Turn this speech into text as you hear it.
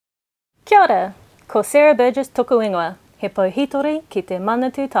Kia ora, ko Sarah Burgess toku ingoa, he pouhitori ki te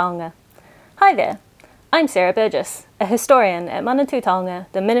Manatū Taonga. Hi there, I'm Sarah Burgess, a historian at Manatū Taonga,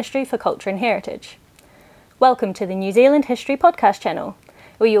 the Ministry for Culture and Heritage. Welcome to the New Zealand History podcast channel,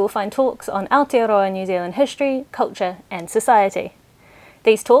 where you will find talks on Aotearoa New Zealand history, culture and society.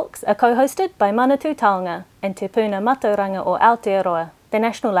 These talks are co-hosted by Manatū Taonga and Te Puna Mātauranga o Aotearoa, the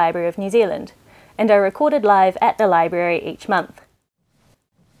National Library of New Zealand, and are recorded live at the library each month.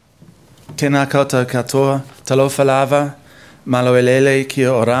 Tēnā koutou katoa, talofa lava, malo elele kia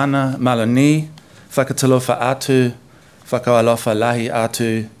orana, malo ni, whakatalofa atu, whakaalofa lahi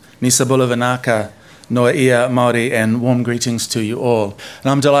atu, nisabula vanaka, noa ia Māori, and warm greetings to you all.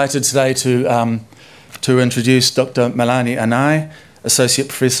 And I'm delighted today to introduce Dr. Melanie Anai, Associate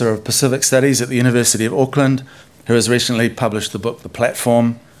Professor of Pacific Studies at the University of Auckland, who has recently published the book The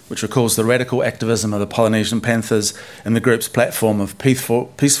Platform, which recalls the radical activism of the Polynesian Panthers and the group's platform of peaceful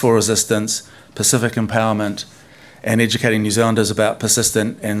resistance, Pacific empowerment, and educating New Zealanders about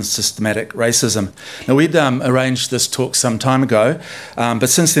persistent and systematic racism. Now, we'd arranged this talk some time ago, but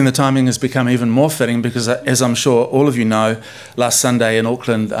since then the timing has become even more fitting because, as I'm sure all of you know, last Sunday in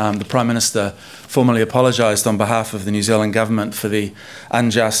Auckland, the Prime Minister formally apologised on behalf of the New Zealand government for the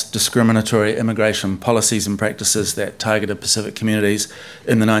unjust, discriminatory immigration policies and practices that targeted Pacific communities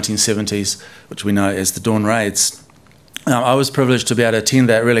in the 1970s, which we know as the Dawn Raids. I was privileged to be able to attend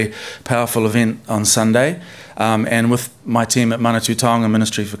that really powerful event on Sunday, and with my team at Manatū Taonga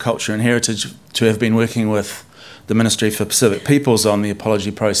Ministry for Culture and Heritage to have been working with the Ministry for Pacific Peoples on the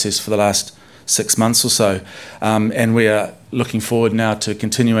apology process for the last 6 months or so. And we are looking forward now to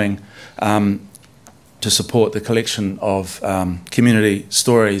continuing to support the collection of community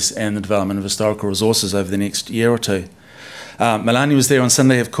stories and the development of historical resources over the next year or two. Melanie was there on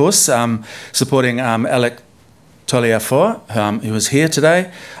Sunday, of course, supporting Alec Toliafoa, who was here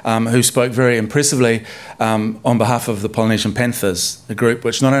today, who spoke very impressively on behalf of the Polynesian Panthers, a group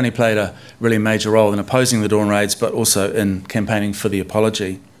which not only played a really major role in opposing the Dawn Raids, but also in campaigning for the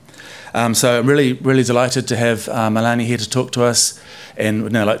apology. So I'm really, really delighted to have Melanie here to talk to us, and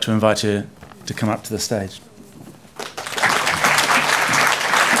would now like to invite her to come up to the stage.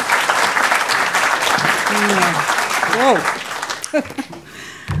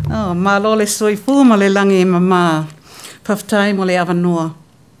 Oh, malole soifu mo le langi mama, paftai mo le avanoa.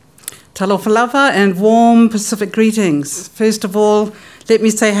 Talofa lava and warm Pacific greetings. First of all, let me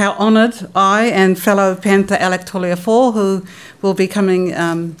say how honoured I and fellow Panther Alec Toliafoa, who will be coming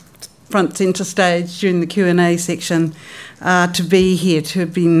front centre stage during the Q&A section, to be here, to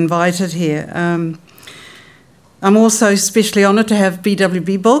have been invited here. I'm also especially honoured to have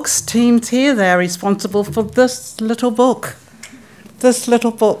BWB Books teams here. They are responsible for this little book,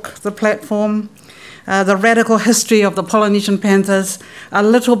 The Platform, The Radical History of the Polynesian Panthers, a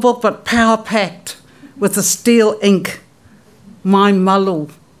little book but power-packed with the steel ink, my malu,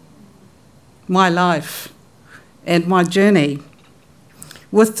 my life, and my journey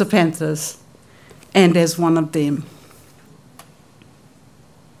with the Panthers, and as one of them.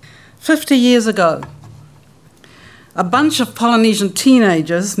 50 years ago, a bunch of Polynesian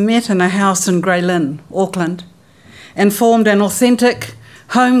teenagers met in a house in Grey Lynn, Auckland, and formed an authentic,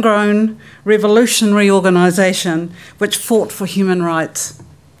 homegrown, revolutionary organisation which fought for human rights.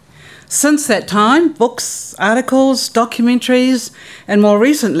 Since that time, books, articles, documentaries, and more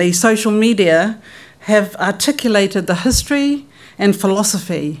recently, social media have articulated the history and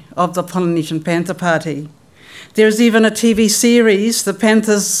philosophy of the Polynesian Panther Party. There is even a TV series, The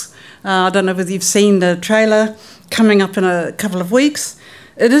Panthers, I don't know whether you've seen the trailer, coming up in a couple of weeks.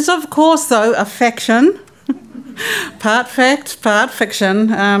 It is, of course, though, a faction, part fact, part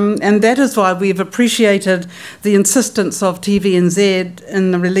fiction, and that is why we've appreciated the insistence of TVNZ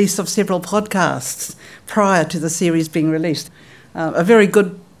in the release of several podcasts prior to the series being released. A very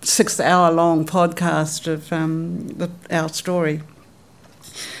good 6-hour-long podcast of our story.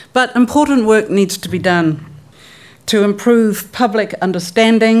 But important work needs to be done to improve public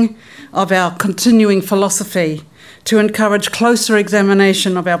understanding of our continuing philosophy, to encourage closer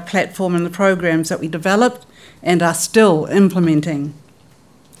examination of our platform and the programs that we developed and are still implementing.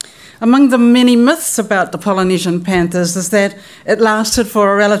 Among the many myths about the Polynesian Panthers is that it lasted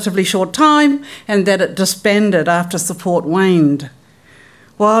for a relatively short time and that it disbanded after support waned.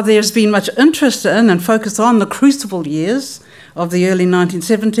 While there's been much interest in and focus on the crucible years of the early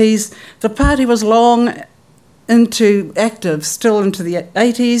 1970s, the party was long active, still into the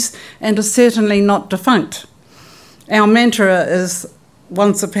 80s, and is certainly not defunct. Our mantra is,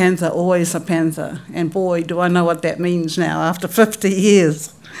 once a Panther, always a Panther. And boy, do I know what that means now, after 50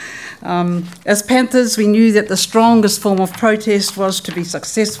 years. As Panthers, we knew that the strongest form of protest was to be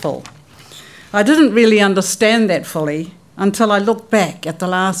successful. I didn't really understand that fully until I looked back at the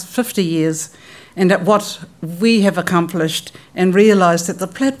last 50 years and at what we have accomplished and realised that the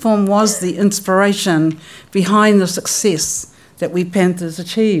platform was the inspiration behind the success that we Panthers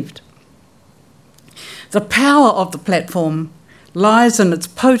achieved. The power of the platform lies in its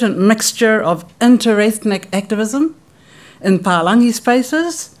potent mixture of inter-ethnic activism in Palangi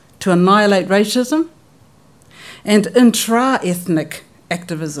spaces to annihilate racism, and intra-ethnic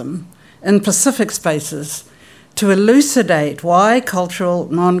activism in Pacific spaces to elucidate why cultural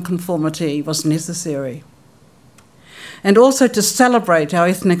non-conformity was necessary, and also to celebrate our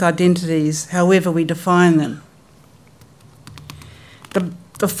ethnic identities however we define them.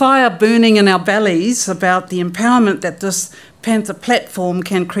 The fire burning in our bellies about the empowerment that this Panther platform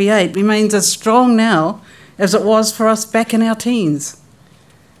can create remains as strong now as it was for us back in our teens,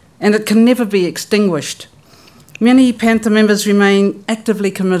 and it can never be extinguished. Many Panther members remain actively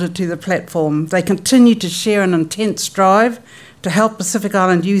committed to the platform. They continue to share an intense drive to help Pacific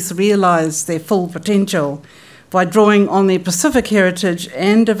Island youth realise their full potential by drawing on their Pacific heritage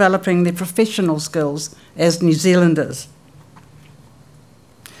and developing their professional skills as New Zealanders.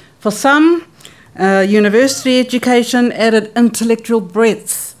 For some, university education added intellectual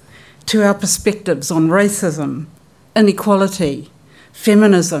breadth to our perspectives on racism, inequality,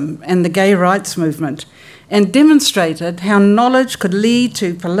 feminism, and the gay rights movement, and demonstrated how knowledge could lead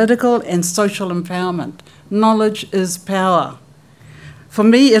to political and social empowerment. Knowledge is power. For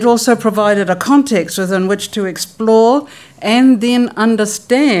me, it also provided a context within which to explore and then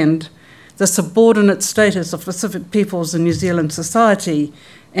understand the subordinate status of Pacific peoples in New Zealand society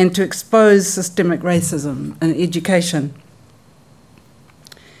and to expose systemic racism in education.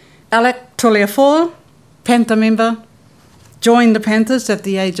 Alec Tuliafoa, Panther member, joined the Panthers at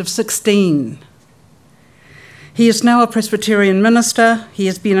the age of 16. He is now a Presbyterian minister. He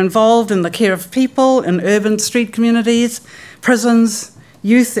has been involved in the care of people in urban street communities, prisons,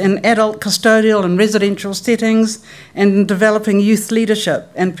 youth and adult custodial and residential settings, and in developing youth leadership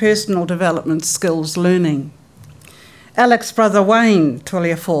and personal development skills learning. Alec's brother Wayne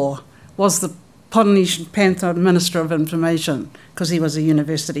Tuliafoa was the Polynesian Panther Minister of Information because he was a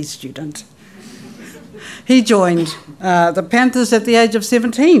university student. He joined the Panthers at the age of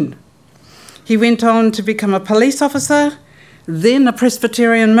 17. He went on to become a police officer, then a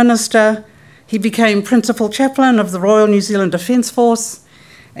Presbyterian minister. He became principal chaplain of the Royal New Zealand Defence Force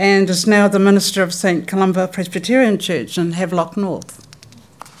and is now the minister of St Columba Presbyterian Church in Havelock North.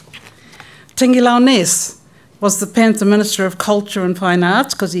 Tingilau Ness was the Panther Minister of Culture and Fine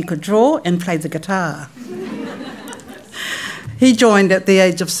Arts because he could draw and play the guitar. He joined at the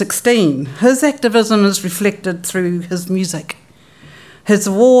age of 16. His activism is reflected through his music. His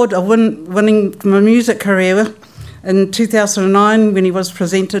award-winning music career in 2009 when he was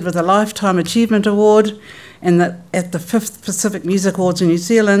presented with a Lifetime Achievement Award and at the 5th Pacific Music Awards in New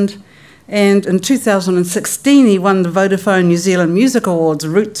Zealand. And in 2016 he won the Vodafone New Zealand Music Awards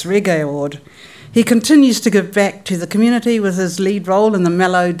Roots Reggae Award. He continues to give back to the community with his lead role in the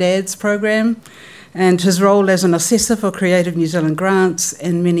Mellow Dads program and his role as an assessor for Creative New Zealand grants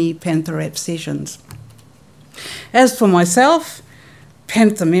and many Panther Rap sessions. As for myself,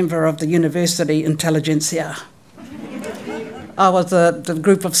 Panther member of the University Intelligentsia. I was the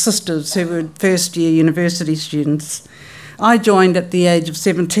group of sisters who were first-year university students. I joined at the age of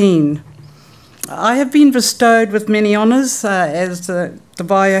 17. I have been bestowed with many honours, as the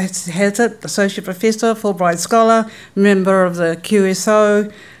bio has it, Associate Professor, Fulbright Scholar, member of the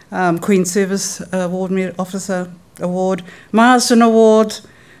QSO, Queen Service Award Officer Award, Marsden Award.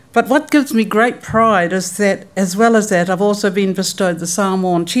 But what gives me great pride is that, as well as that, I've also been bestowed the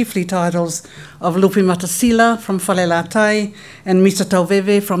Samoan chiefly titles of Lupi Matasila from Whalelatai and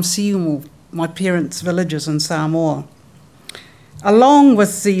Misatauveve from Siumu, my parents' villages in Samoa. Along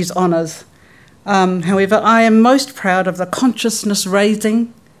with these honours, however, I am most proud of the consciousness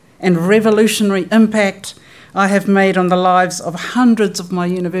raising and revolutionary impact I have made on the lives of hundreds of my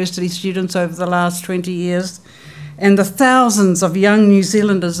university students over the last 20 years and the thousands of young New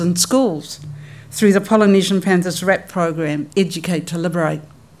Zealanders in schools through the Polynesian Panthers rap program, Educate to Liberate.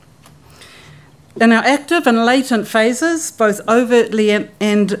 In our active and latent phases, both overtly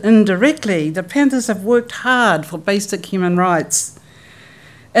and indirectly, the Panthers have worked hard for basic human rights.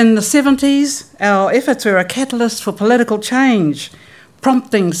 In the 70s, our efforts were a catalyst for political change,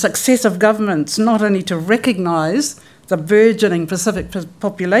 prompting successive governments not only to recognise the burgeoning Pacific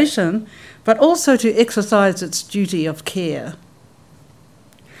population, but also to exercise its duty of care.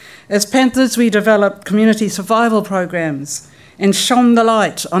 As Panthers, we developed community survival programs and shone the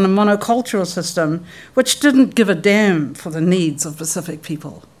light on a monocultural system which didn't give a damn for the needs of Pacific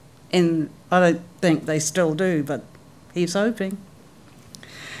people. and I don't think they still do, but he's hoping.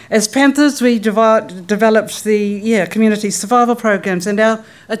 As Panthers, we developed the community survival programs, and our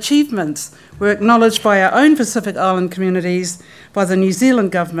achievements were acknowledged by our own Pacific Island communities, by the New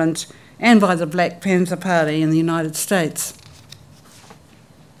Zealand government, and by the Black Panther Party in the United States.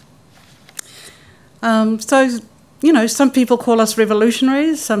 Some people call us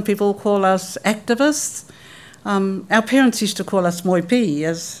revolutionaries, some people call us activists. Our parents used to call us moipi,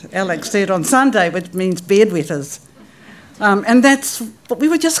 as Alex said on Sunday, which means bedwetters. But we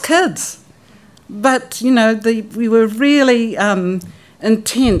were just kids. But, we were really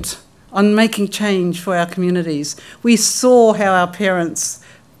intent on making change for our communities. We saw how our parents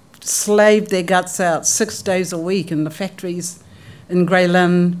slaved their guts out 6 days a week in the factories in Grey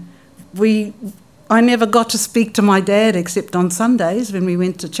Lynn. I never got to speak to my dad except on Sundays when we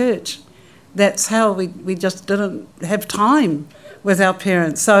went to church. That's how we just didn't have time with our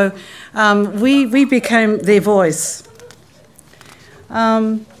parents. So we became their voice.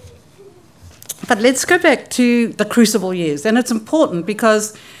 But let's go back to the Crucible years. And it's important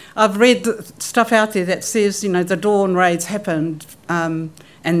because I've read stuff out there that says, the Dawn raids happened, and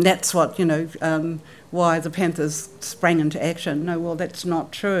that's what, why the Panthers sprang into action. No, well, that's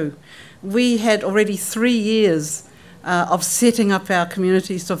not true. We had already 3 years of setting up our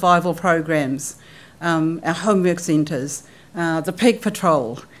community survival programs, our homework centres, the Pig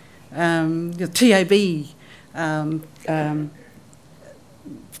Patrol, the TAB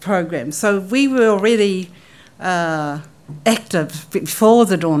programs. So we were already active before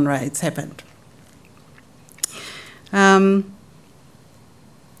the Dawn raids happened. I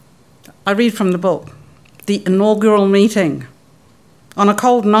read from the book, the inaugural meeting. On a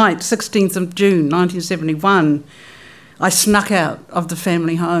cold night, 16th of June 1971, I snuck out of the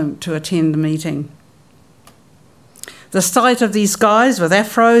family home to attend the meeting. The sight of these guys with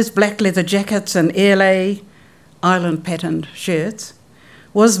afros, black leather jackets and LA island-patterned shirts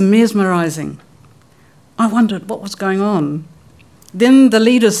was mesmerising. I wondered what was going on. Then the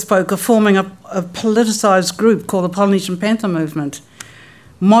leaders spoke of forming a politicised group called the Polynesian Panther Movement,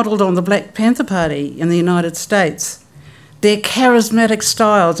 modelled on the Black Panther Party in the United States. Their charismatic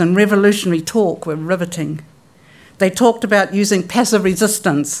styles and revolutionary talk were riveting. They talked about using passive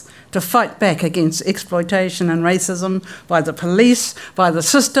resistance to fight back against exploitation and racism by the police, by the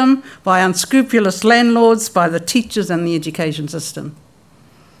system, by unscrupulous landlords, by the teachers and the education system.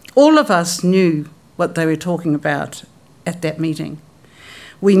 All of us knew what they were talking about at that meeting.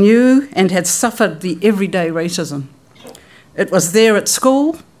 We knew and had suffered the everyday racism. It was there at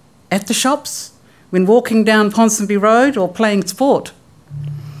school, at the shops, when walking down Ponsonby Road or playing sport.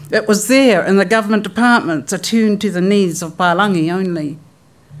 It was there in the government departments attuned to the needs of Palangi only.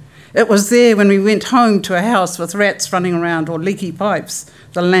 It was there when we went home to a house with rats running around or leaky pipes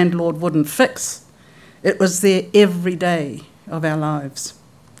the landlord wouldn't fix. It was there every day of our lives.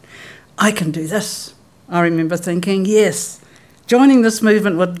 I can do this, I remember thinking, yes. Joining this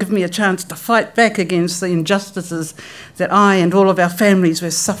movement would give me a chance to fight back against the injustices that I and all of our families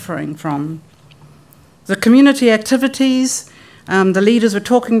were suffering from. The community activities the leaders were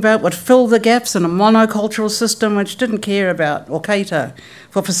talking about would fill the gaps in a monocultural system which didn't care about or cater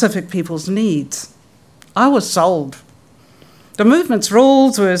for Pacific people's needs. I was sold. The movement's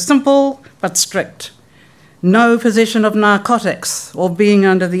rules were simple but strict. No possession of narcotics or being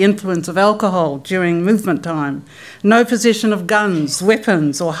under the influence of alcohol during movement time. No possession of guns,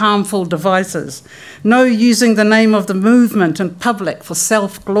 weapons or harmful devices. No using the name of the movement in public for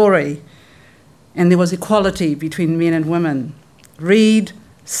self-glory. And there was equality between men and women. Read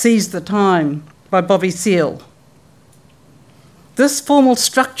Seize the Time by Bobby Seale. This formal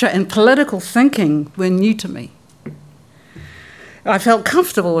structure and political thinking were new to me. I felt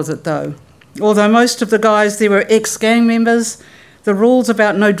comfortable with it though. Although most of the guys there were ex-gang members, the rules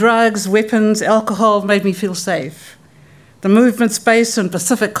about no drugs, weapons, alcohol made me feel safe. The movement's based on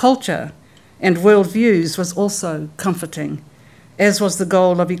Pacific culture and worldviews was also comforting, as was the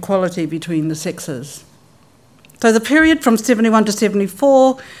goal of equality between the sexes. So the period from 71 to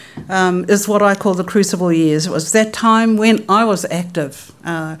 74 is what I call the Crucible years. It was that time when I was active,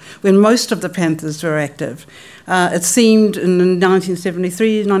 when most of the Panthers were active. It seemed in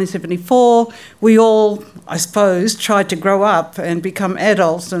 1973, 1974, we all, I suppose, tried to grow up and become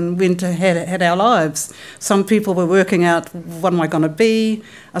adults and went to had our lives. Some people were working out, what am I going to be?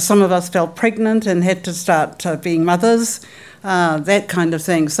 Some of us felt pregnant and had to start being mothers. that kind of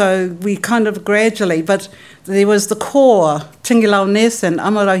thing. So we kind of gradually, but there was the core, Tingilau Nes and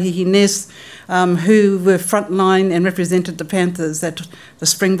Amarahihi Nes, who were frontline and represented the Panthers at the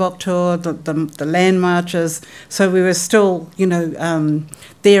Springbok tour, the land marches. So we were still,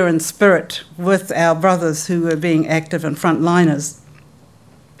 there in spirit with our brothers who were being active and frontliners.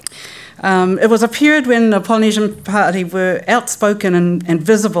 It was a period when the Polynesian Party were outspoken and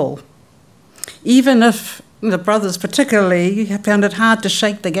visible, even if the brothers particularly found it hard to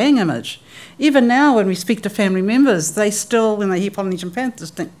shake the gang image. Even now when we speak to family members, they still, when they hear Polynesian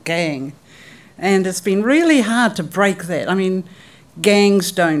Panthers, think gang. And it's been really hard to break that. I mean,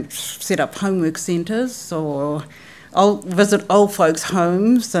 gangs don't set up homework centres or visit old folks'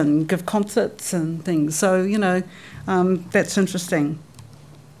 homes and give concerts and things. So, that's interesting.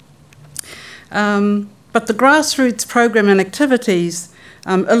 But the grassroots program and activities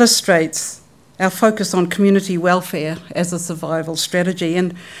illustrates our focus on community welfare as a survival strategy.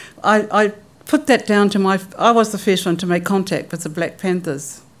 And I put that down to I was the first one to make contact with the Black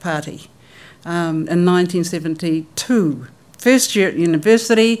Panthers Party in 1972. First year at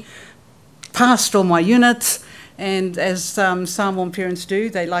university, passed all my units, and as Samoan parents do,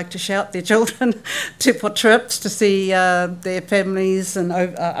 they like to shout their children to for trips to see their families in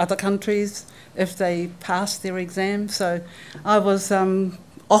other countries if they pass their exam. So I was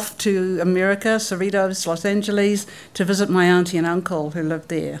off to America, Cerritos, Los Angeles, to visit my auntie and uncle who lived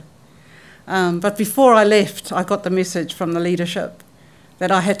there. But before I left, I got the message from the leadership that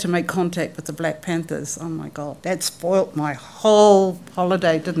I had to make contact with the Black Panthers. Oh my God, that spoilt my whole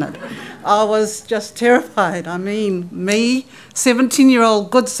holiday, didn't it? I was just terrified. I mean, me, 17-year-old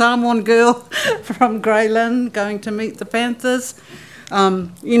good Samoan girl from Grey Lynn, going to meet the Panthers.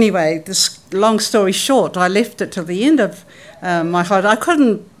 Anyway, this long story short, I left it till the end of my holiday. I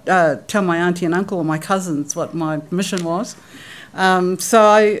couldn't tell my auntie and uncle or my cousins what my mission was. So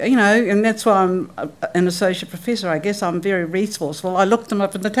I, and that's why I'm an associate professor. I guess I'm very resourceful. I looked them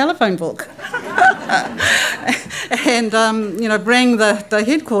up in the telephone book and, rang the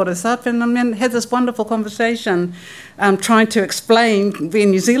headquarters up and then had this wonderful conversation trying to explain where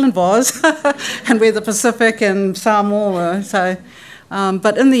New Zealand was and where the Pacific and Samoa were. So,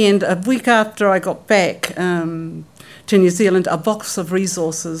 but in the end, a week after I got back to New Zealand, a box of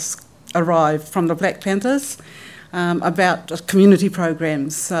resources arrived from the Black Panthers. About community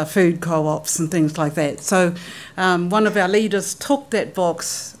programs, food co-ops and things like that. So one of our leaders took that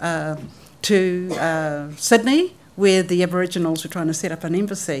box to Sydney, where the Aboriginals were trying to set up an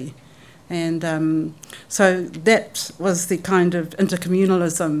embassy. And so that was the kind of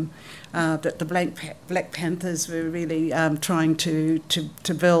intercommunalism that the Black Panthers were really trying to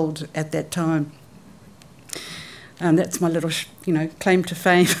build at that time. And that's my little, claim to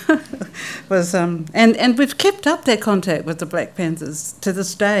fame. was and we've kept up that contact with the Black Panthers to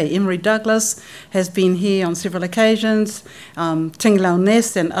this day. Emery Douglas has been here on several occasions. Tingilau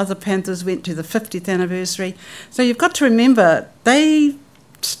Nes and other Panthers went to the 50th anniversary. So you've got to remember, they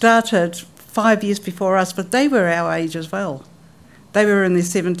started 5 years before us, but they were our age as well. They were in their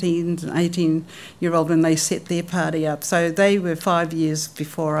 17 and 18-year-old when they set their party up. So they were 5 years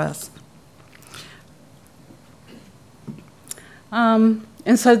before us.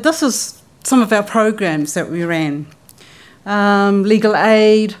 And so this is some of our programs that we ran. Legal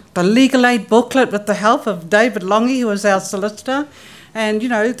aid, the legal aid booklet with the help of David Longy, who was our solicitor. And,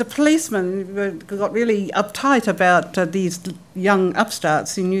 the policemen got really uptight about these young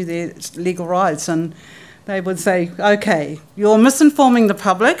upstarts who knew their legal rights. And they would say, OK, you're misinforming the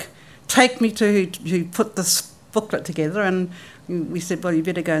public. Take me to who put this booklet together. And we said, well, you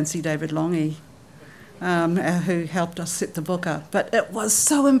better go and see David Longy. Who helped us set the book up. But it was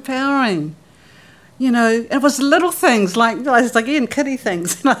so empowering. It was little things like again, kiddie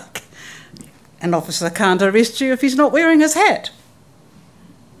things, like an officer can't arrest you if he's not wearing his hat.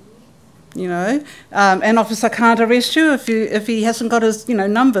 An officer can't arrest you if he hasn't got his,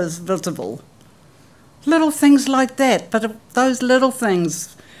 numbers visible. Little things like that. But those little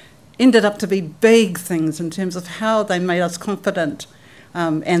things ended up to be big things in terms of how they made us confident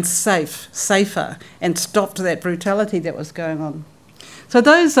and safer, and stopped that brutality that was going on. So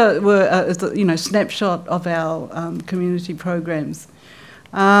those were, snapshot of our community programs.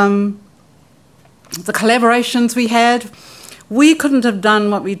 The collaborations we had, we couldn't have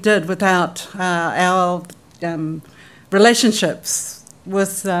done what we did without our relationships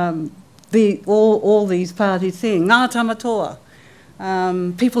with all these parties seeing Ngā Tamatoa,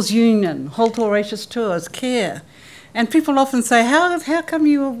 People's Union, Whole Racious Tours, CARE. And people often say, how come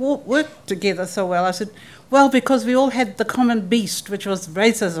you work together so well? I said, well, because we all had the common beast, which was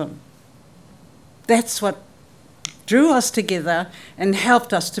racism. That's what drew us together and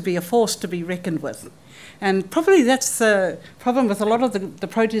helped us to be a force to be reckoned with. And probably that's the problem with a lot of the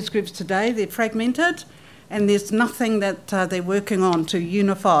protest groups today. They're fragmented, and there's nothing that they're working on to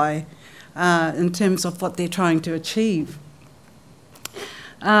unify in terms of what they're trying to achieve.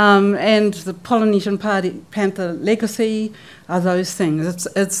 And the Polynesian Panther legacy are those things.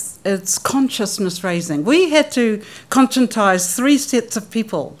 It's consciousness raising. We had to conscientise 3 sets of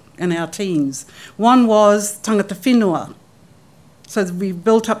people in our teens. One was tangata whenua. So we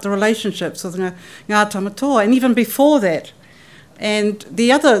built up the relationships with Ngā Tamatoa, and even before that. And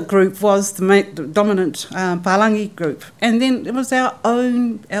the other group was the dominant Palangi group. And then it was our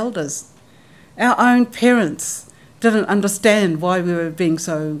own elders, our own parents didn't understand why we were being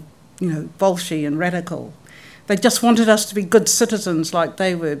so, bolshy and radical. They just wanted us to be good citizens like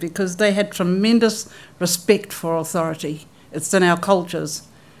they were, because they had tremendous respect for authority. It's in our cultures.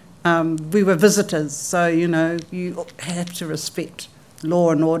 We were visitors, so, you have to respect law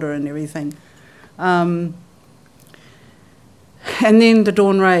and order and everything. And then the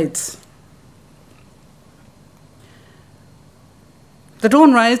Dawn Raids. The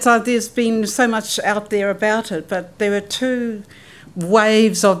Dawn Raids, there's been so much out there about it, but there were 2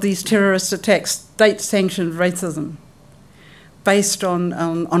 waves of these terrorist attacks, state-sanctioned racism, based on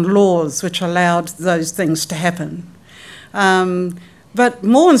laws which allowed those things to happen. But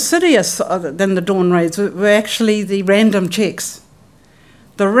more insidious than the Dawn Raids were actually the random checks.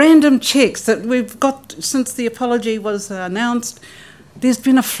 The random checks that we've got since the apology was announced. There's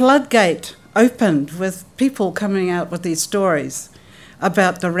been a floodgate opened with people coming out with these stories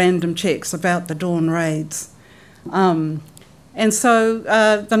about the random checks, about the Dawn Raids. And so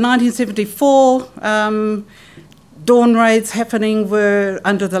the 1974 Dawn Raids happening were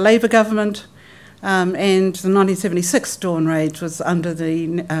under the Labour government, and the 1976 Dawn Raids was under the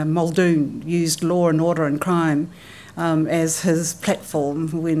Muldoon, used law and order and crime as his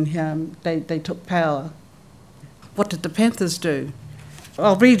platform when they took power. What did the Panthers do?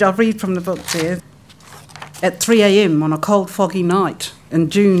 I'll read from the book there. At 3 a.m. on a cold, foggy night in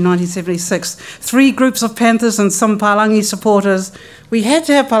June 1976, 3 groups of Panthers and some Palangi supporters. We had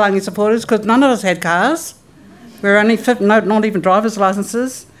to have Palangi supporters because none of us had cars. We were only not even driver's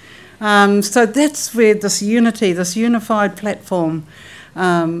licences. So that's where this unity, this unified platform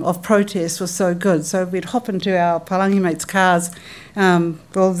of protest was so good. So we'd hop into our Palangi mates' cars.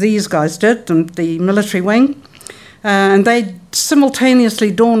 These guys did, the military wing. And they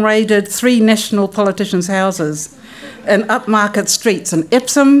simultaneously dawn raided 3 national politicians' houses in upmarket streets in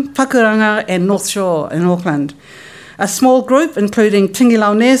Epsom, Pakuranga and North Shore in Auckland. A small group, including Tingi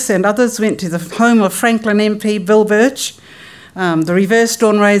Launess and others, went to the home of Franklin MP Bill Birch. The reverse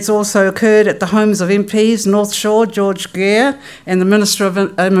dawn raids also occurred at the homes of MPs North Shore, George Gere, and the Minister of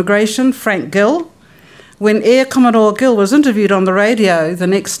Immigration, Frank Gill. When Air Commodore Gill was interviewed on the radio the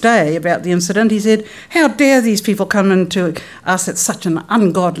next day about the incident, he said, "How dare these people come into us at such an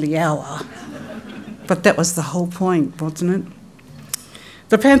ungodly hour?" But that was the whole point, wasn't it?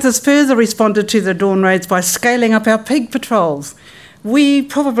 The Panthers further responded to the dawn raids by scaling up our pig patrols. We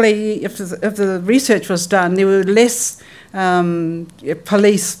probably, if the research was done, there were less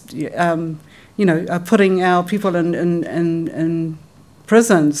police, putting our people in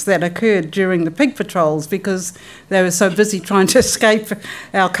prisons that occurred during the pig patrols because they were so busy trying to escape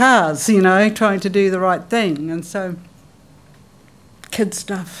our cars, trying to do the right thing. And so, kid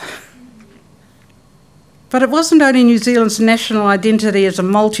stuff. But it wasn't only New Zealand's national identity as a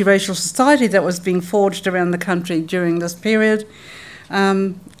multiracial society that was being forged around the country during this period,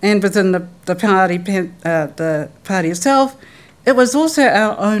 and within the party itself. It was also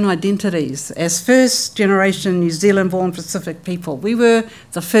our own identities as first-generation New Zealand-born Pacific people. We were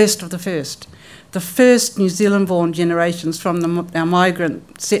the first of the first New Zealand-born generations from our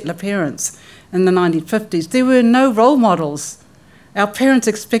migrant settler parents in the 1950s. There were no role models. Our parents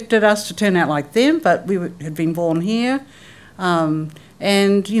expected us to turn out like them, but we had been born here.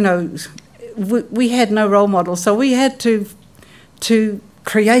 We had no role models, so we had to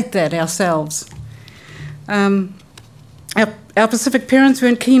create that ourselves. Our Pacific parents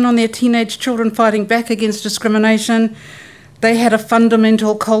weren't keen on their teenage children fighting back against discrimination. They had a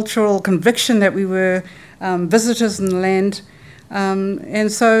fundamental cultural conviction that we were visitors in the land. And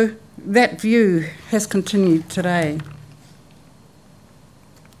so that view has continued today.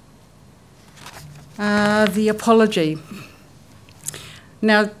 The apology.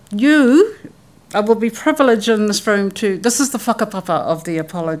 Now, I will be privileged in this room to... This is the whakapapa of the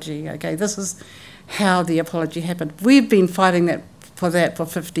apology, okay? This is how the apology happened. We've been fighting for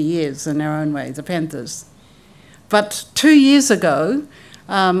 50 years in our own way, the Panthers. But 2 years ago,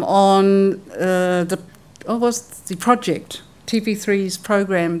 on the was the project, TV3's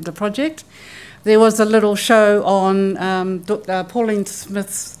program, The Project. There was a little show on Pauline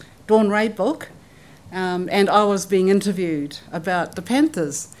Smith's Dawn Raid book, and I was being interviewed about the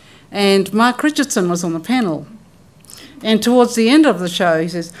Panthers. And Mark Richardson was on the panel. And towards the end of the show, he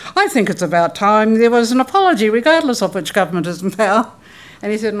says, I think it's about time there was an apology, regardless of which government is in power.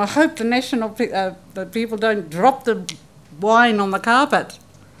 And he said, and I hope the people don't drop the wine on the carpet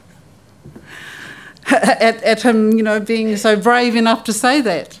at him, being so brave enough to say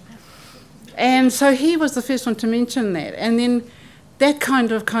that. And so he was the first one to mention that. And then that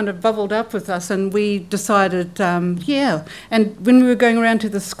kind of bubbled up with us, and we decided, yeah. And when we were going around to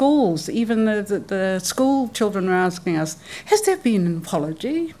the schools, even the school children were asking us, has there been an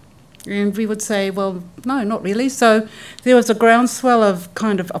apology? And we would say, well, no, not really. So there was a groundswell of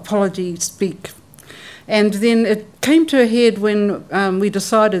kind of apology speak. And then it came to a head when we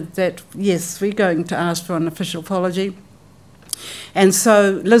decided that, yes, we're going to ask for an official apology. And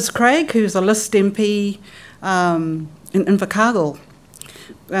so Liz Craig, who's a List MP in Invercargill,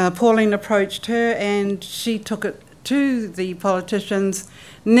 Pauline approached her and she took it to the politicians.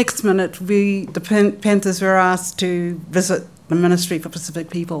 Next minute, the Panthers were asked to visit the Ministry for Pacific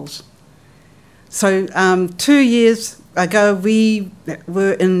Peoples. So 2 years ago, we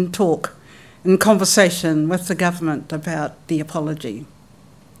were in conversation with the government about the apology.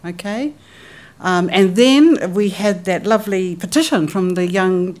 Okay? And then we had that lovely petition from the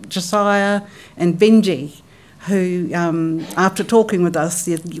young Josiah and Benji, who, after talking with us,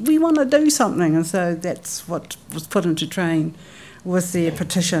 said, we want to do something. And so that's what was put into train with their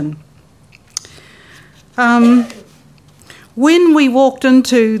petition. When we walked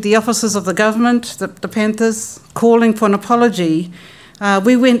into the offices of the government, the Panthers, calling for an apology,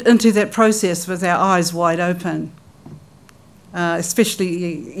 we went into that process with our eyes wide open.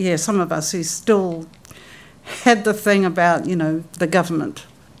 Especially, some of us who still had the thing about, the government,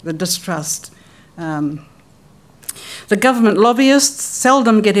 the distrust. The government lobbyists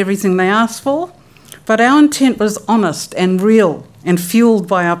seldom get everything they ask for, but our intent was honest and real and fueled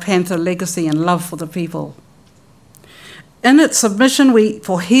by our Panther legacy and love for the people. In its submission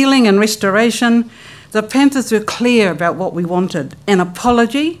for healing and restoration, the Panthers were clear about what we wanted: an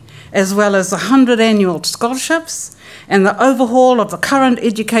apology, as well as 100 annual scholarships and the overhaul of the current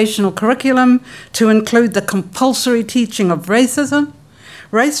educational curriculum to include the compulsory teaching of racism,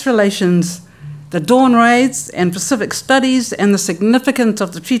 race relations, the Dawn Raids and Pacific Studies, and the significance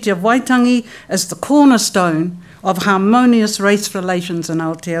of the Treaty of Waitangi as the cornerstone of harmonious race relations in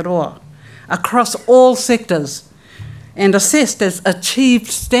Aotearoa across all sectors, and assessed as achieved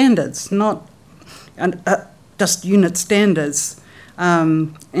standards, not just unit standards,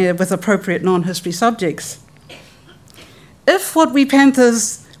 with appropriate non-history subjects. If what we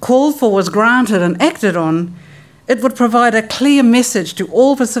Panthers called for was granted and acted on, it would provide a clear message to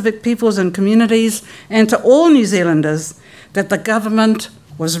all Pacific peoples and communities and to all New Zealanders that the government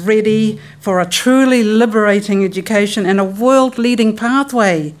was ready for a truly liberating education and a world-leading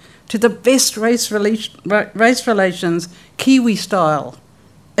pathway to the best race relations, Kiwi style,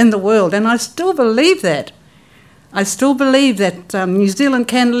 in the world. And I still believe that. I still believe that New Zealand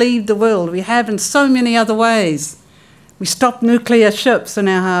can lead the world. We have in so many other ways. We stopped nuclear ships in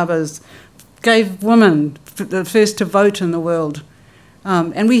our harbours, gave women the first to vote in the world.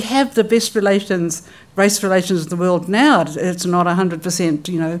 And we have the best race relations in the world now. It's not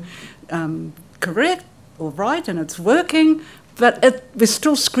 100%, correct or right, and it's working, but we're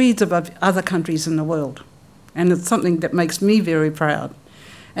still screeds above other countries in the world. And it's something that makes me very proud.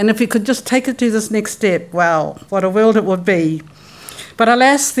 And if we could just take it to this next step, wow, what a world it would be. But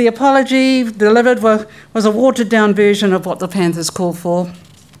alas, the apology delivered was a watered-down version of what the Panthers called for.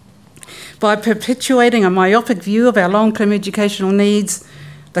 By perpetuating a myopic view of our long-term educational needs,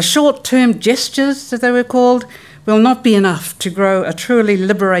 the short-term gestures, as they were called, will not be enough to grow a truly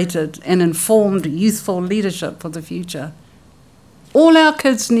liberated and informed youthful leadership for the future. All our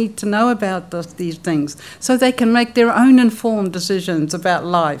kids need to know about these things so they can make their own informed decisions about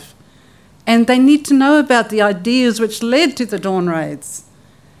life. And they need to know about the ideas which led to the Dawn Raids.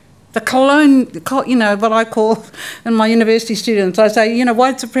 What I call in my university students, I say,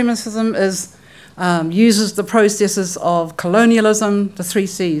 white supremacism uses the processes of colonialism, the 3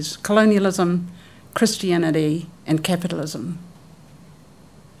 Cs, colonialism, Christianity, and capitalism.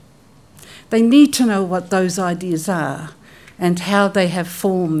 They need to know what those ideas are and how they have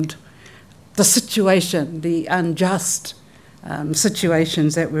formed the situation, the unjust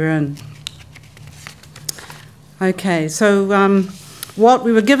situations that we're in. Okay, so what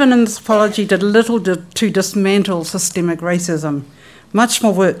we were given in this apology did little to dismantle systemic racism, Much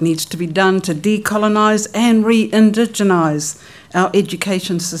more work needs to be done to decolonise and re-indigenise our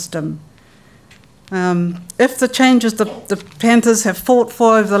education system. If the changes the Panthers have fought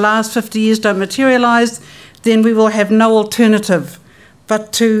for over the last 50 years don't materialise, then we will have no alternative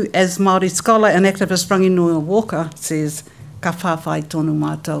but to, as Māori scholar and activist Ranginui Walker says, ka whawhai tonu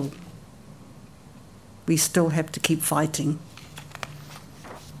mātou. We still have to keep fighting.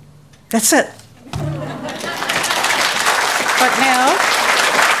 That's it. But now,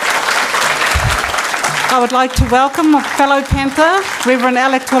 I would like to welcome a fellow Panther, Reverend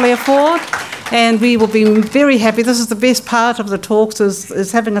Alec Tolia-Ford, and we will be very happy. This is the best part of the talks,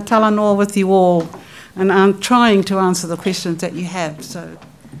 is having a talanoa with you all, and I'm trying to answer the questions that you have. So,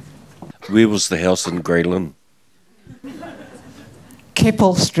 where was the house in Grey Lynn?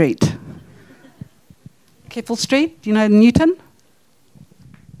 Keppel Street. Keppel Street, you know Newton?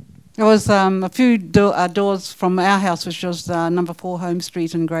 It was a few doors from our house, which was number 4 Home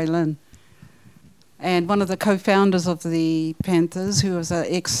Street in Grey Lynn. And one of the co-founders of the Panthers, who was an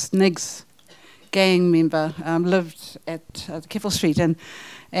ex-NIGS gang member, lived at Keppel Street.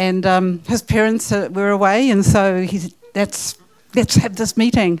 And his parents were away, and so he said, let's have this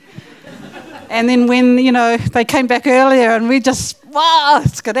meeting. And then when, they came back earlier and we just, wow,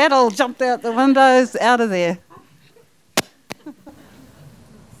 skedaddle, jumped out the windows, out of there.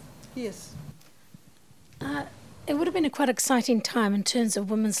 Yes. It would have been a quite exciting time in terms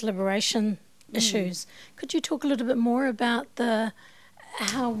of women's liberation issues. Could you talk a little bit more about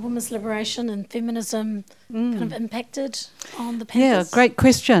how women's liberation and feminism kind of impacted on the Panthers? Yeah, great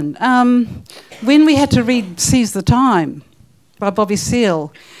question. When we had to read Seize the Time by Bobby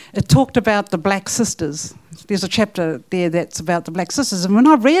Seale, it talked about the Black Sisters. There's a chapter there that's about the Black Sisters. And when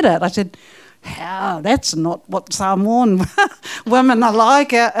I read it, I said, how? That's not what Samoan women are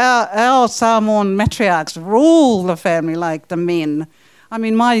like. Our Samoan matriarchs rule the family like the men. I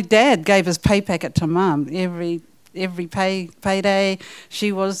mean, my dad gave his pay packet to Mum every payday.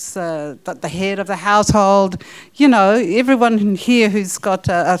 She was the head of the household. Everyone here who's got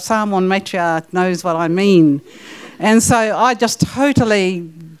a Samoan matriarch knows what I mean. And so I just totally,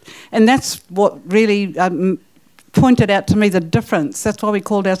 and that's what really pointed out to me the difference. That's why we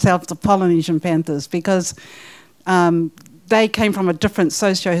called ourselves the Polynesian Panthers, because they came from a different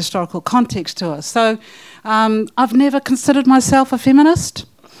socio-historical context to us. So I've never considered myself a feminist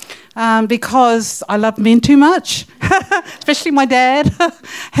because I love men too much, especially my dad.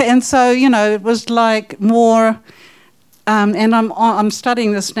 And so, it was like more... and I'm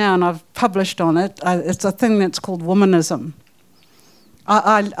studying this now, and I've published on it. It's a thing that's called womanism.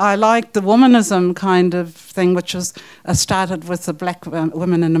 I like the womanism kind of thing, which was started with the black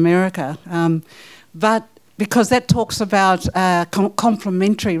women in America, but because that talks about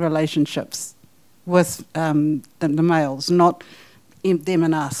complementary relationships with the males, not them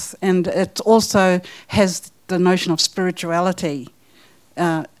and us, and it also has the notion of spirituality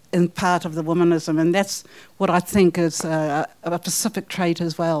in part of the womanism, and that's what I think is a Pacific trait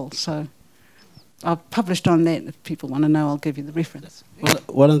as well. So I've published on that. If people want to know, I'll give you the reference. Well,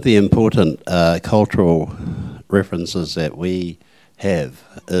 one of the important cultural references that we have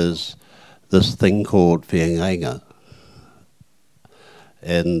is this thing called whiangainga.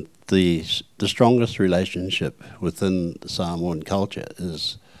 And the strongest relationship within the Samoan culture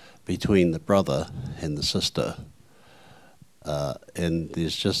is between the brother and the sister. And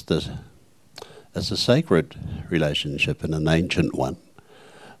there's just it's a sacred relationship and an ancient one,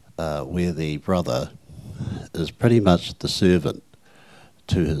 where the brother is pretty much the servant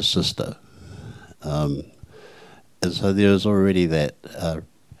to his sister. And so there's already that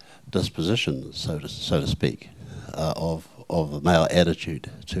disposition, so to speak, of a male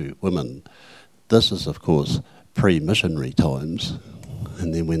attitude to women. This is, of course, pre-missionary times,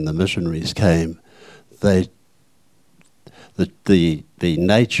 and then when the missionaries came, the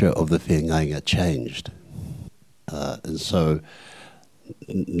nature of the whiangainga changed, and so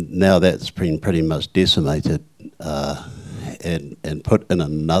now that's been pretty much decimated and put in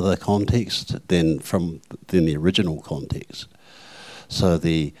another context than the original context. So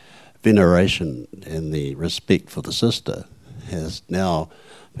the veneration and the respect for the sister has now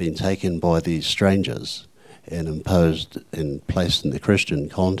been taken by these strangers and imposed and placed in the Christian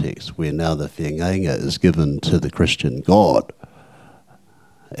context, where now the whiangainga is given to the Christian God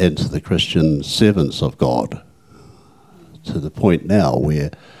and to the Christian servants of God, to the point now where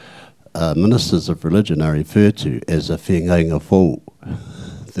ministers of religion are referred to as a whiangainga fōu,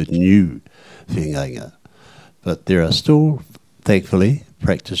 the new whiangainga. But there are still, thankfully,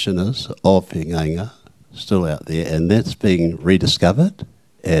 practitioners of whiangainga still out there, and that's being rediscovered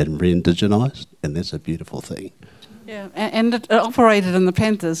and re-indigenised, and that's a beautiful thing. Yeah, and it operated in the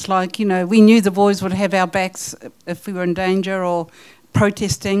Panthers. Like, you know, we knew the boys would have our backs if we were in danger or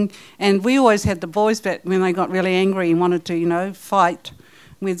protesting, and we always had the boys back when they got really angry and wanted to, you know, fight.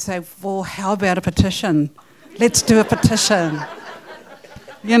 We'd say, well, how about a petition? Let's do a petition.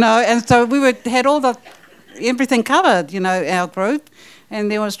 You know, and so we had everything covered, you know, our group, and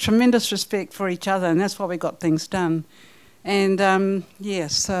there was tremendous respect for each other, and that's why we got things done. And,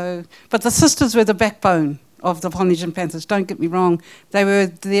 but the sisters were the backbone of the Polynesian Panthers, don't get me wrong. They were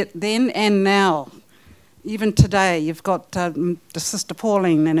then and now. Even today, you've got the Sister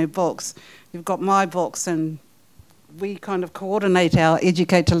Pauline and her books, you've got my books, and we kind of coordinate our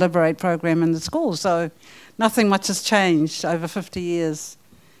Educate to Liberate program in the school. So nothing much has changed over 50 years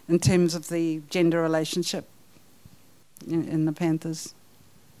in terms of the gender relationship in the Panthers.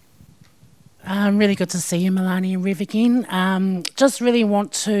 Really good to see you, Milani and Rev again. Just really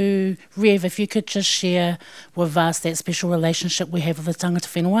want to, Rev, if you could just share with us that special relationship we have with the tangata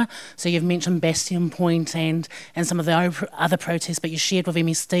whenua. So you've mentioned Bastion Point and some of the other protests, but you shared with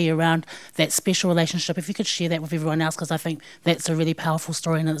MSD around that special relationship. If you could share that with everyone else, because I think that's a really powerful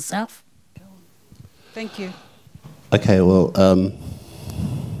story in itself. Thank you. Okay, well,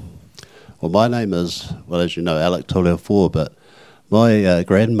 my name is, as you know, Alec Toleo, but my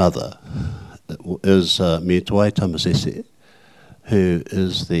grandmother is Mituai Tamasese, who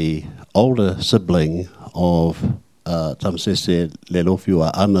is the older sibling of Tamasese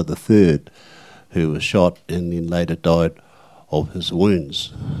Lelofiua Ana III, who was shot and then later died of his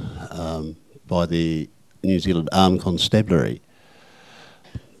wounds by the New Zealand Armed Constabulary.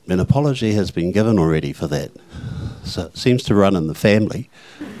 An apology has been given already for that. So it seems to run in the family,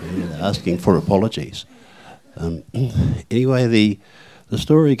 asking for apologies. Anyway, the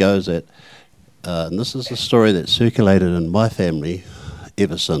story goes that, and this is a story that's circulated in my family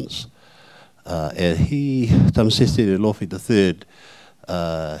ever since. Tamasese Lelofi III,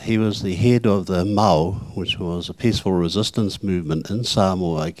 he was the head of the Mau, which was a peaceful resistance movement in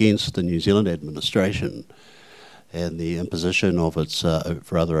Samoa against the New Zealand administration and the imposition of its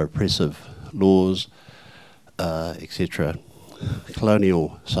rather oppressive laws, etc.,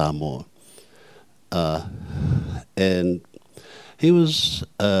 colonial Samoa. And he was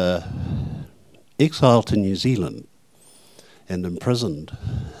exiled to New Zealand and imprisoned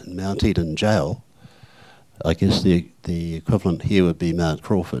in Mount Eden Jail. I guess the equivalent here would be Mount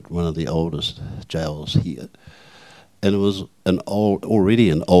Crawford, one of the oldest jails here. And it was already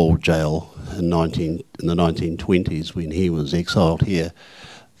an old jail in the 1920s when he was exiled here.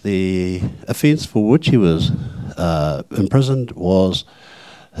 The offence for which he was imprisoned was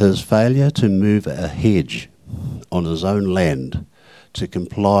his failure to move a hedge on his own land to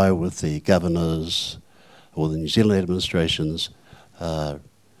comply with the governor's or the New Zealand administration's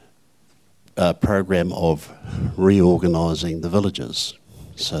program of reorganising the villages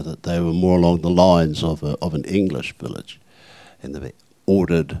so that they were more along the lines of an English village, and they were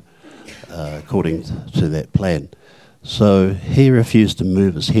ordered according to that plan. So he refused to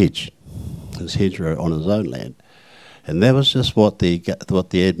move his hedgerow on his own land, and that was just what the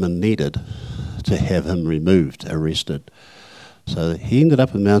admin needed to have him removed, arrested. So he ended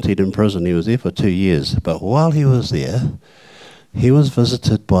up in Mount Eden prison. He was there for 2 years, but while he was there, he was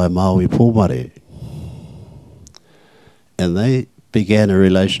visited by Maui Pōmare, and they began a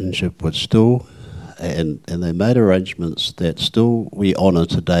relationship which still, and they made arrangements that still we honour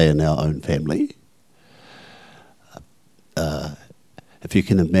today in our own family. If you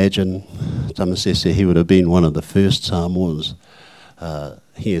can imagine, Tamasese, he would have been one of the first Samoans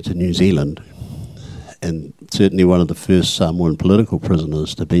here to New Zealand, and certainly one of the first Samoan political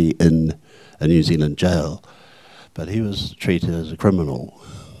prisoners to be in a New Zealand jail. But he was treated as a criminal.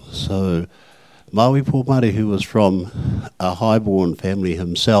 So Maui Pōmare, who was from a highborn family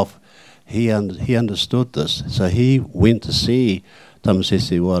himself, he understood this. So he went to see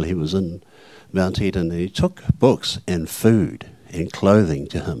Tamasese while he was in Mount Eden, and he took books and food and clothing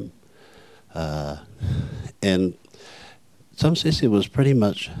to him. And Tamasese was pretty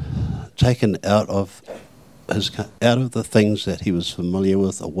much taken out of the things that he was familiar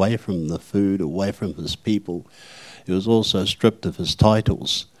with, away from the food, away from his people. He was also stripped of his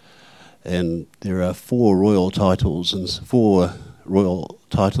titles, and there are 4 royal titles in Samoa,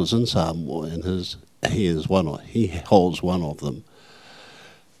 and he holds one of them.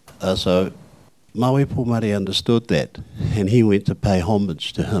 So Maui Pōmare understood that, and he went to pay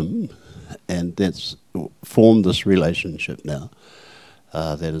homage to him, and that's formed this relationship now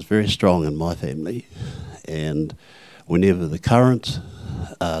that is very strong in my family. And whenever the current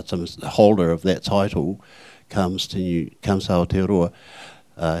holder of that title comes to Aotearoa,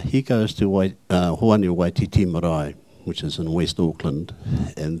 He goes to Hoani Waititi Marae, which is in West Auckland,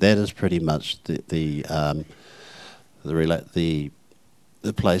 and that is pretty much the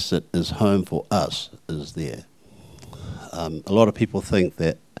place that is home for us is there. A lot of people think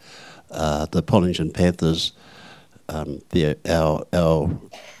that the Polynesian Panthers, our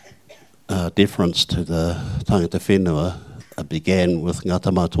deference to the tangata whenua began with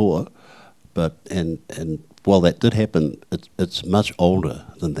Ngata Matoa, but and while that did happen, it's much older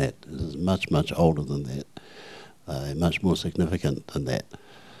than that. It is much older than that, much more significant than that.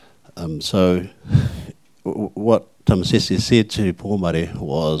 So what Tamasese said to Pomare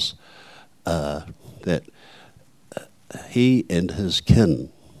was that he and his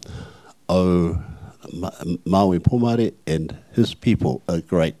kin owe Maui Pomare and his people a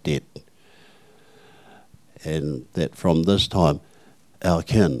great debt, and that from this time our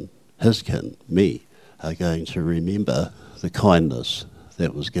kin, his kin, me, are going to remember the kindness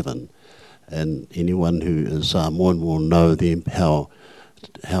that was given. And anyone who is Samoan will know how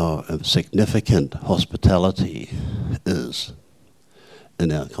significant hospitality is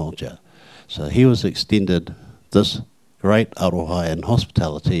in our culture. So he was extended this great aroha and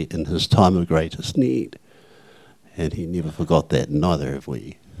hospitality in his time of greatest need. And he never forgot that, neither have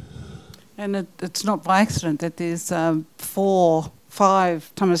we. And it's not by accident that there's 4-5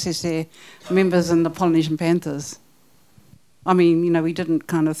 Tamasese members in the Polynesian Panthers. I mean, we didn't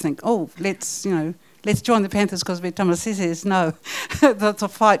kind of think, let's join the Panthers because we're Tamaseses. No, the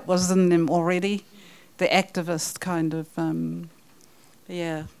fight was in them already. The activist kind of,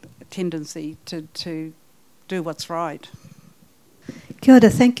 tendency to do what's right. Kia ora,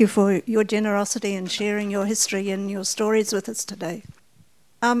 thank you for your generosity in sharing your history and your stories with us today.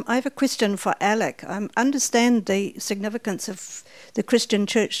 I have a question for Alec. I understand the significance of the Christian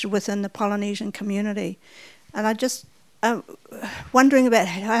church within the Polynesian community, and I just wondering about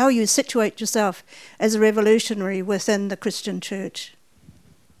how you situate yourself as a revolutionary within the Christian church.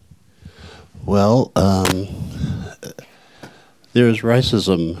 Well, there is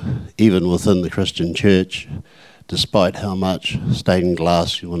racism even within the Christian church, despite how much stained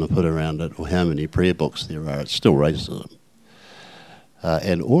glass you want to put around it or how many prayer books there are. It's still racism.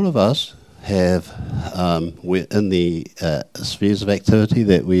 And all of us have, we're in the spheres of activity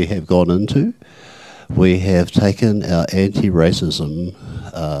that we have gone into, we have taken our anti-racism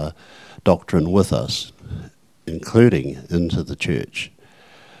doctrine with us, including into the church.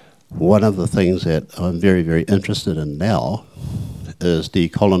 One of the things that I'm very, very interested in now is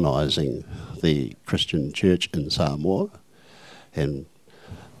decolonising the Christian church in Samoa and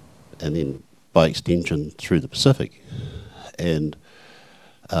then by extension through the Pacific. And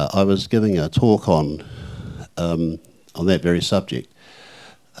I was giving a talk on that very subject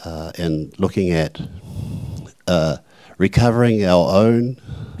and looking at recovering our own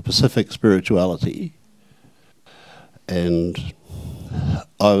Pacific spirituality. And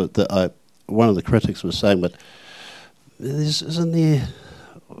one of the critics was saying, but isn't there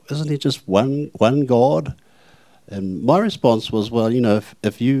just one God? And my response was, well,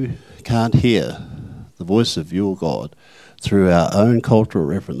 if you can't hear the voice of your God through our own cultural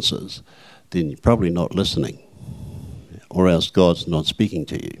references, then you're probably not listening, or else God's not speaking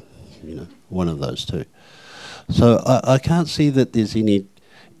to you. One of those two. So I can't see that there's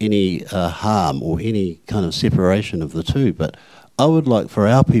any harm or any kind of separation of the two, but I would like for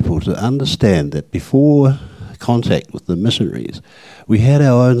our people to understand that before contact with the missionaries, we had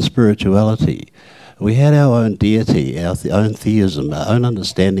our own spirituality, we had our own deity, our own theism, our own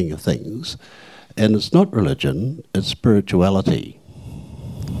understanding of things, and it's not religion, it's spirituality.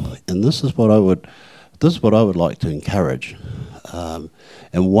 And this is what I would like to encourage. And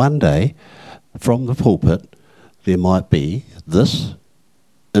one day, from the pulpit, there might be this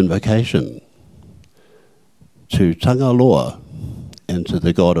invocation to Tangaloa and to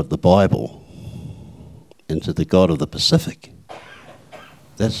the God of the Bible and to the God of the Pacific.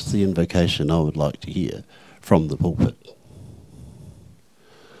 That's the invocation I would like to hear from the pulpit.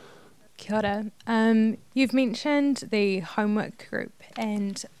 Kia ora. You've mentioned the homework group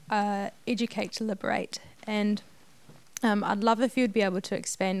and Educate to Liberate, and I'd love if you'd be able to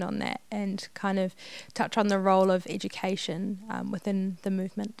expand on that and kind of touch on the role of education within the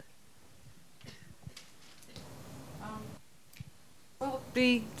movement.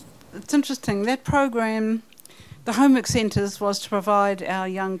 It's interesting. That program, the homework centres, was to provide our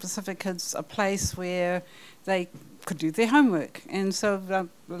young Pacific kids a place where they could do their homework. And so a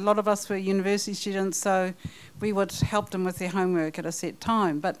lot of us were university students, so we would help them with their homework at a set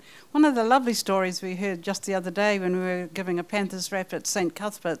time. But one of the lovely stories we heard just the other day when we were giving a Panthers Rap at St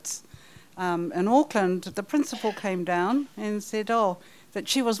Cuthbert's in Auckland, the principal came down and said, that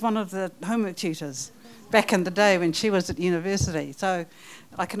she was one of the homework tutors back in the day when she was at university. So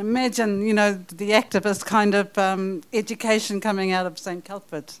I can imagine, you know, the activist kind of education coming out of St.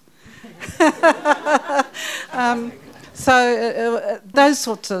 Cuthbert's. Those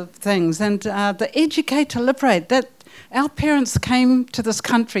sorts of things. And the Educate to Liberate, that our parents came to this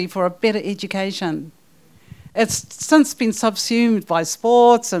country for a better education. It's since been subsumed by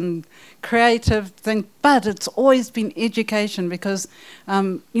sports and creative things, but it's always been education because,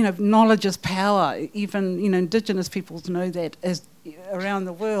 knowledge is power. Even, Indigenous peoples know that as around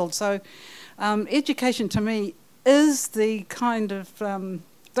the world. So education to me is the kind of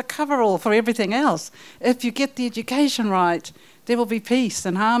the cover-all for everything else. If you get the education right, there will be peace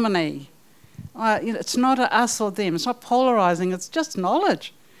and harmony. It's not a us or them. It's not polarising. It's just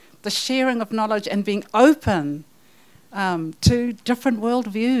knowledge. The sharing of knowledge and being open to different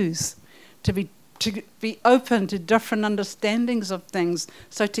worldviews, to be open to different understandings of things.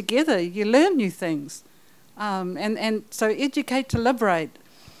 So together you learn new things. And so Educate to Liberate.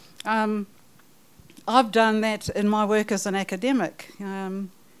 I've done that in my work as an academic.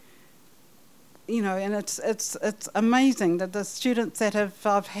 And it's amazing that the students that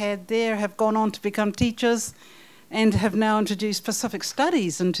I've had there have gone on to become teachers and have now introduced specific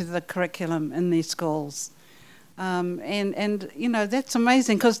studies into the curriculum in their schools. That's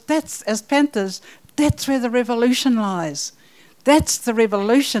amazing because that's, as Panthers, that's where the revolution lies. That's the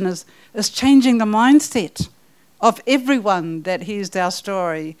revolution, is changing the mindset of everyone that hears our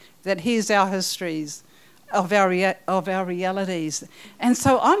story, that hears our histories, of our realities. And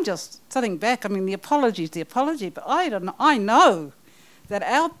so I'm just sitting back. I mean, the apology, but I know that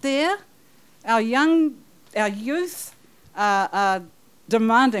out there, our youth are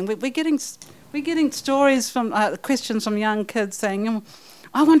demanding. We're getting stories from questions from young kids saying,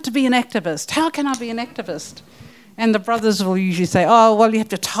 "I want to be an activist. How can I be an activist?" And the brothers will usually say, "Oh, well, you have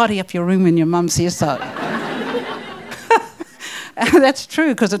to tidy up your room when your mum says so." And that's true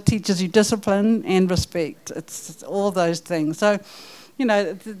because it teaches you discipline and respect. It's all those things. So,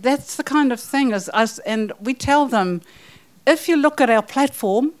 that's the kind of thing. And we tell them, if you look at our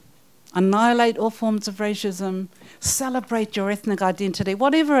platform, annihilate all forms of racism, celebrate your ethnic identity,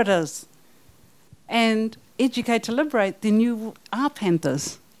 whatever it is, and educate to liberate, then you are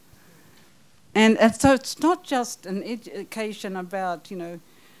Panthers. And so it's not just an education about,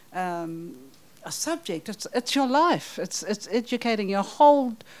 a subject. It's your life. It's educating your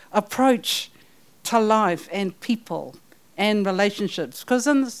whole approach to life and people and relationships. Because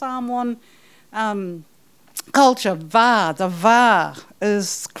in the Samoan culture, the va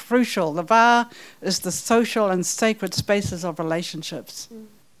is crucial. The va is the social and sacred spaces of relationships.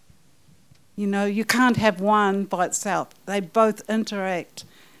 You can't have one by itself. They both interact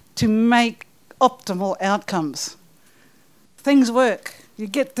to make optimal outcomes. Things work. You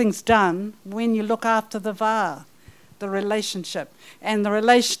get things done when you look after the va, the relationship, and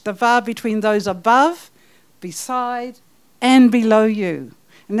the va between those above, beside, and below you.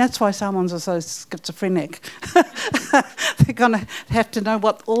 And that's why Samoans are so schizophrenic. They're going to have to know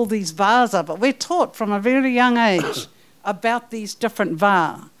what all these vas are. But we're taught from a very young age about these different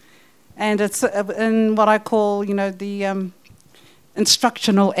va. And it's in what I call, the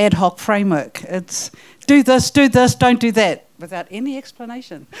instructional ad hoc framework. It's do this, don't do that, without any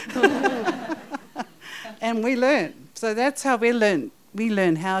explanation. And we learn. So that's how we learn. We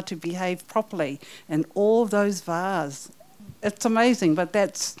learn how to behave properly in all those vas. It's amazing, but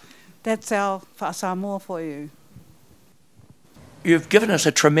that's our Samoa for you. You've given us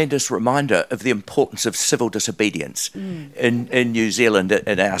a tremendous reminder of the importance of civil disobedience in New Zealand,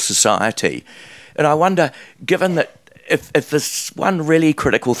 in our society. And I wonder, given that if there's one really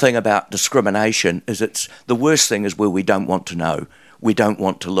critical thing about discrimination is the worst thing is where we don't want to know, we don't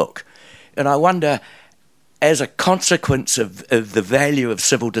want to look. And I wonder, as a consequence of the value of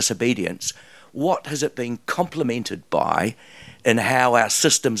civil disobedience, what has it been complemented by in how our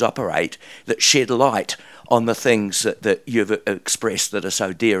systems operate that shed light on the things that you've expressed that are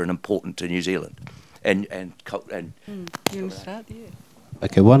so dear and important to New Zealand? And You want to start? Yeah.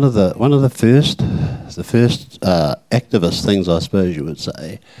 Okay, one of the first activist things, I suppose you would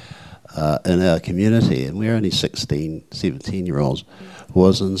say, in our community, and we're only 16, 17-year-olds,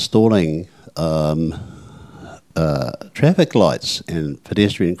 was installing traffic lights and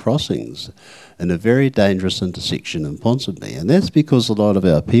pedestrian crossings in a very dangerous intersection in Ponsonby. And that's because a lot of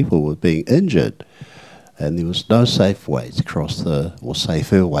our people were being injured and there was no safe way to cross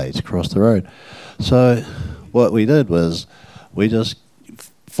safer way to cross the road. So what we did was we just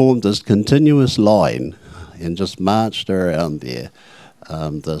formed this continuous line and just marched around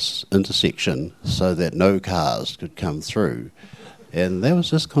this intersection so that no cars could come through And that was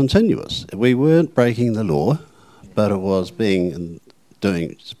just continuous. We weren't breaking the law, but it was being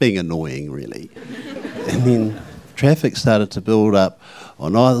annoying, really. And then traffic started to build up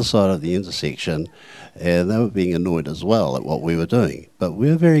on either side of the intersection, and they were being annoyed as well at what we were doing. But we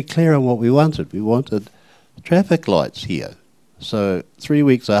were very clear on what we wanted. We wanted traffic lights here. So 3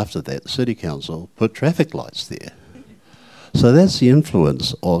 weeks after that, the City Council put traffic lights there. So that's the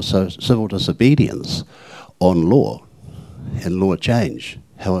influence of civil disobedience on law and law change,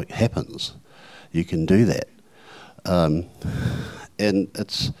 how it happens. You can do that. And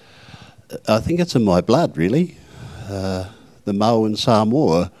I think it's in my blood, really. The Mau in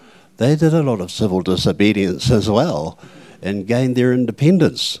Samoa, they did a lot of civil disobedience as well and gained their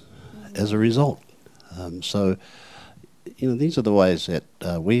independence as a result. So, these are the ways that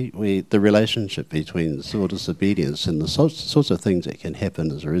the relationship between civil disobedience and the sorts of things that can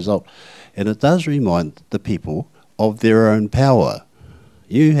happen as a result. And it does remind the people of their own power.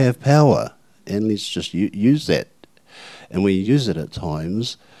 You have power, and let's just use that. And we use it at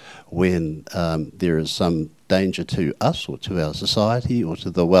times when there is some danger to us or to our society or to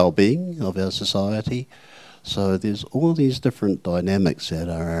the well-being of our society. So there's all these different dynamics that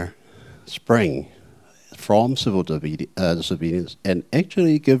are spring from civil disobedience and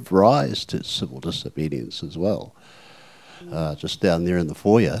actually give rise to civil disobedience as well. Just down there in the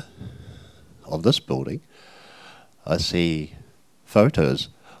foyer of this building, I see photos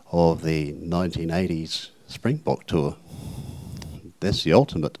of the 1980s Springbok tour. That's the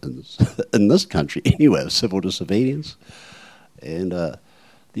ultimate in this country anyway, of civil disobedience. And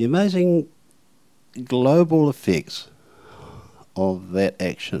the amazing global effects of that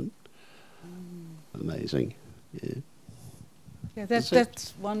action. Amazing, yeah. Yeah,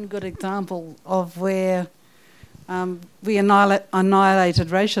 that's one good example of where we annihilated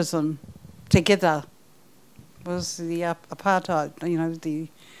racism together. Was the apartheid, the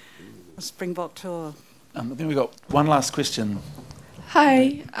Springbok tour. Then we've got one last question.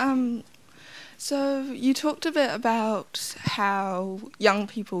 Hi. So you talked a bit about how young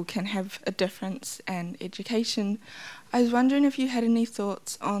people can have a difference in education. I was wondering if you had any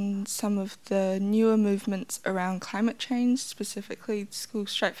thoughts on some of the newer movements around climate change, specifically School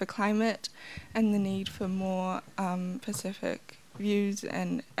Strike for Climate, and the need for more Pacific views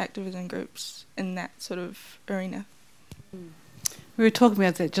and activism groups in that sort of arena. We were talking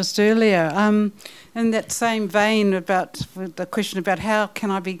about that just earlier. In that same vein about the question about how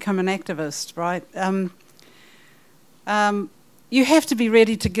can I become an activist, right? You have to be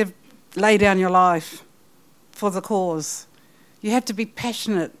ready to lay down your life for the cause. You have to be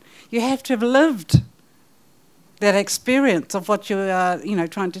passionate. You have to have lived that experience of what you are,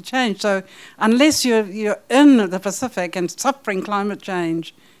 trying to change. So unless you're in the Pacific and suffering climate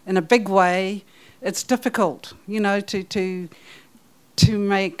change in a big way, it's difficult, to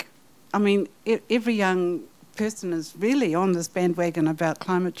make. I mean, every young person is really on this bandwagon about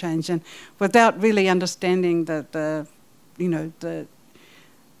climate change, and without really understanding the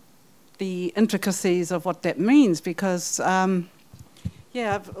intricacies of what that means, because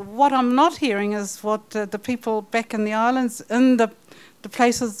what I'm not hearing is what the people back in the islands, in the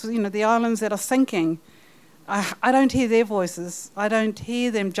places, the islands that are sinking, I don't hear their voices. I don't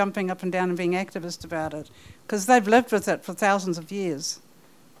hear them jumping up and down and being activists about it, because they've lived with it for thousands of years.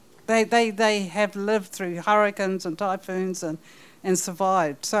 They have lived through hurricanes and typhoons and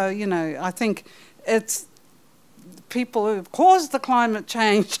survived. So, I think it's people who have caused the climate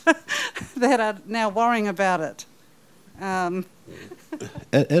change that are now worrying about it.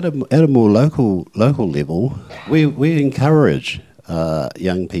 At a more local level, we encourage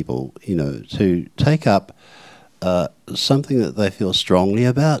young people, to take up something that they feel strongly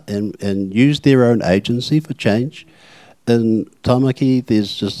about and use their own agency for change. In Tamaki,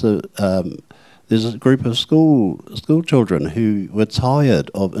 there's a group of school children who were tired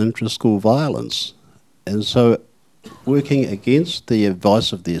of intra-school violence, and so working against the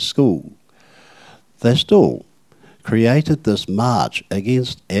advice of their school, they still created this march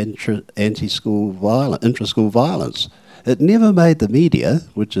against intra-school violence. It never made the media,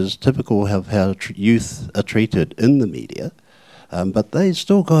 which is typical of how youth are treated in the media, but they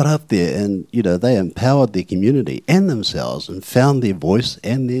still got up there and, they empowered their community and themselves and found their voice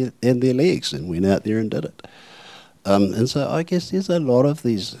and their legs and went out there and did it. And so I guess there's a lot of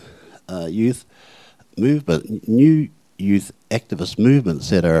these youth movement, new youth activist movements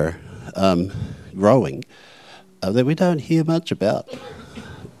that are growing that we don't hear much about,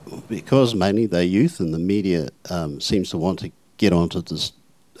 because mainly they're youth and the media seems to want to get onto this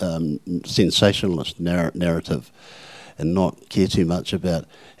sensationalist narrative and not care too much about.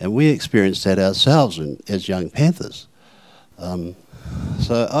 And we experienced that ourselves as Young Panthers.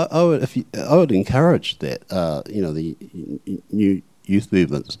 So I would encourage that, the new youth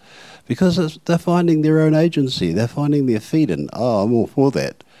movements, because they're finding their own agency, they're finding their feet, and I'm all for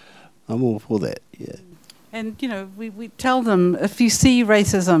that. Yeah. And, we tell them, if you see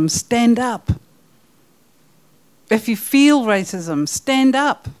racism, stand up. If you feel racism, stand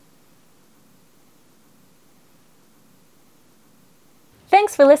up.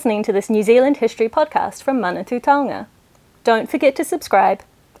 Thanks for listening to this New Zealand History podcast from Manatū Taonga. Don't forget to subscribe,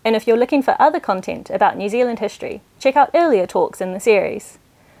 and if you're looking for other content about New Zealand history, check out earlier talks in the series.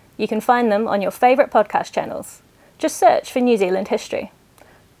 You can find them on your favourite podcast channels. Just search for New Zealand History.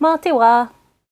 Mā te wā!